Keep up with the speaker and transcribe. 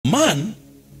Man,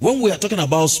 when we are talking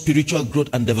about spiritual growth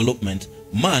and development,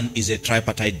 man is a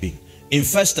tripartite being. In 1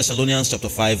 Thessalonians chapter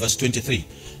 5 verse 23,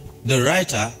 the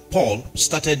writer Paul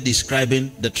started describing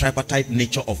the tripartite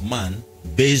nature of man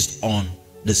based on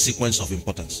the sequence of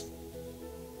importance.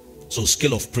 So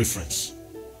scale of preference.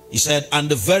 He said, and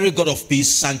the very God of peace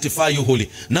sanctify you wholly.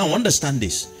 Now understand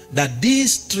this, that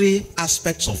these three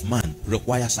aspects of man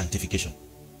require sanctification.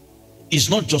 It's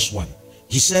not just one.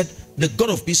 He said, the God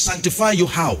of peace sanctify you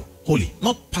how? Holy.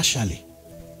 Not partially.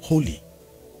 Holy.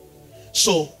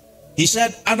 So he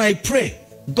said, and I pray,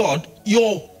 God,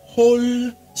 your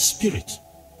whole spirit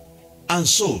and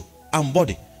soul and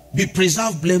body be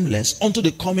preserved blameless unto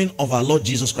the coming of our Lord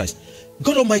Jesus Christ.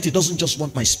 God Almighty doesn't just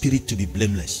want my spirit to be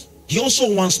blameless. He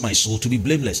also wants my soul to be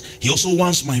blameless. He also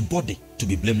wants my body to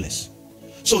be blameless.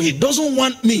 So he doesn't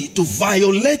want me to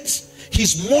violate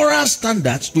his moral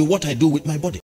standards with what I do with my body.